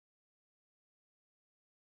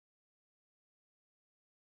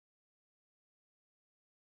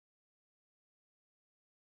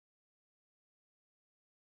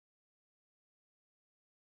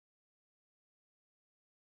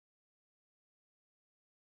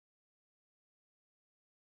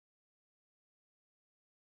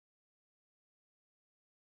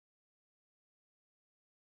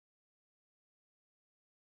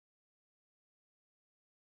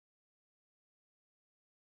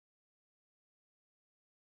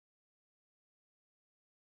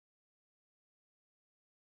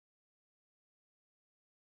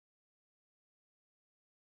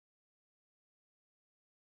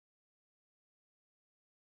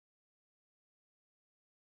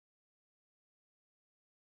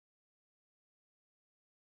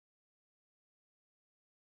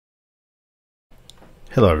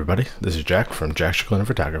Hello everybody, this is Jack from Jack Chicluna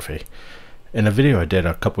Photography. In a video I did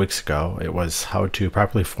a couple weeks ago, it was how to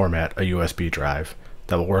properly format a USB drive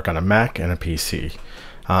that will work on a Mac and a PC.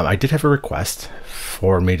 I did have a request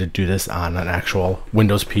for me to do this on an actual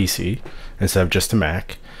Windows PC instead of just a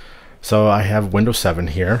Mac. So I have Windows 7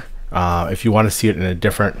 here. If you want to see it in a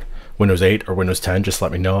different Windows 8 or Windows 10, just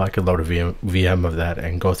let me know. I could load a VM of that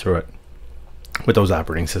and go through it with those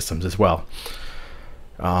operating systems as well.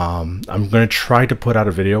 I'm going to try to put out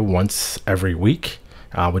a video once every week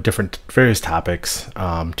with various topics,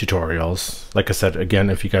 tutorials. Like I said,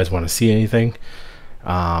 again, if you guys want to see anything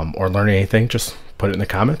or learn anything, just put it in the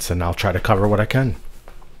comments and I'll try to cover what I can.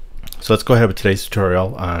 So let's go ahead with today's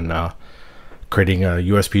tutorial on creating a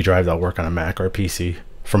USB drive that'll work on a Mac or a PC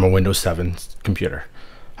from a Windows 7 computer.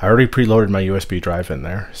 I already preloaded my USB drive in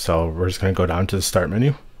there, so we're just going to go down to the Start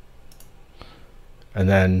menu and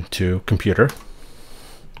then to Computer.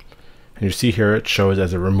 And you see here it shows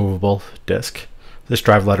as a removable disk. This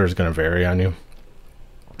drive letter is going to vary on you.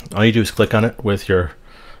 All you do is click on it with your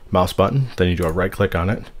mouse button, then you do a right click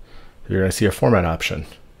on it. You're going to see a format option.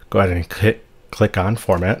 Go ahead and click on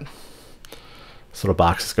Format. This little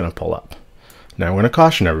box is going to pull up. Now I'm going to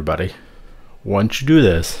caution everybody, once you do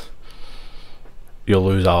this, you'll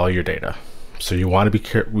lose all your data. So we want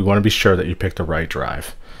to be sure that you pick the right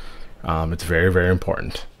drive. It's very, very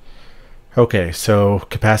important. Okay, so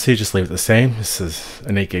capacity, just leave it the same. This is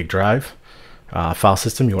an 8 gig drive. File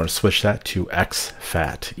system, you want to switch that to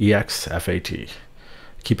exFAT, EXFAT.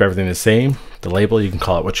 Keep everything the same. The label, you can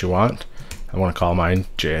call it what you want. I want to call mine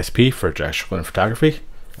JSP for Jack Chicluna Photography.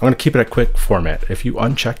 I'm going to keep it a quick format. If you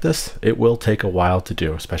uncheck this, it will take a while to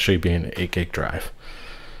do, especially being an 8 gig drive.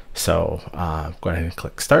 So go ahead and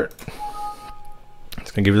click Start.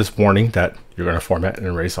 It's going to give you this warning that you're going to format and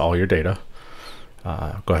erase all your data.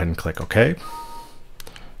 Go ahead and click OK,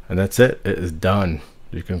 and that's it. It is done.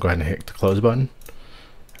 You can go ahead and hit the close button,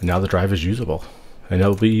 and now the drive is usable, and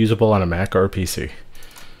it'll be usable on a Mac or a PC.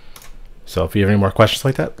 So if you have any more questions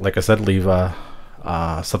like that, like I said, leave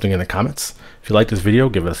something in the comments. If you like this video,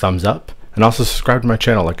 give it a thumbs up, and also subscribe to my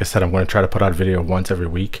channel. Like I said, I'm going to try to put out a video once every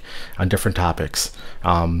week on different topics.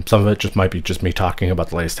 Some of it might be just me talking about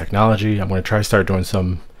the latest technology. I'm going to try to start doing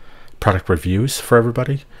some product reviews for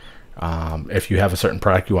everybody. If you have a certain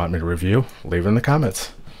product you want me to review, leave it in the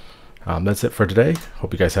comments. That's it for today.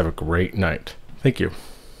 Hope you guys have a great night. Thank you.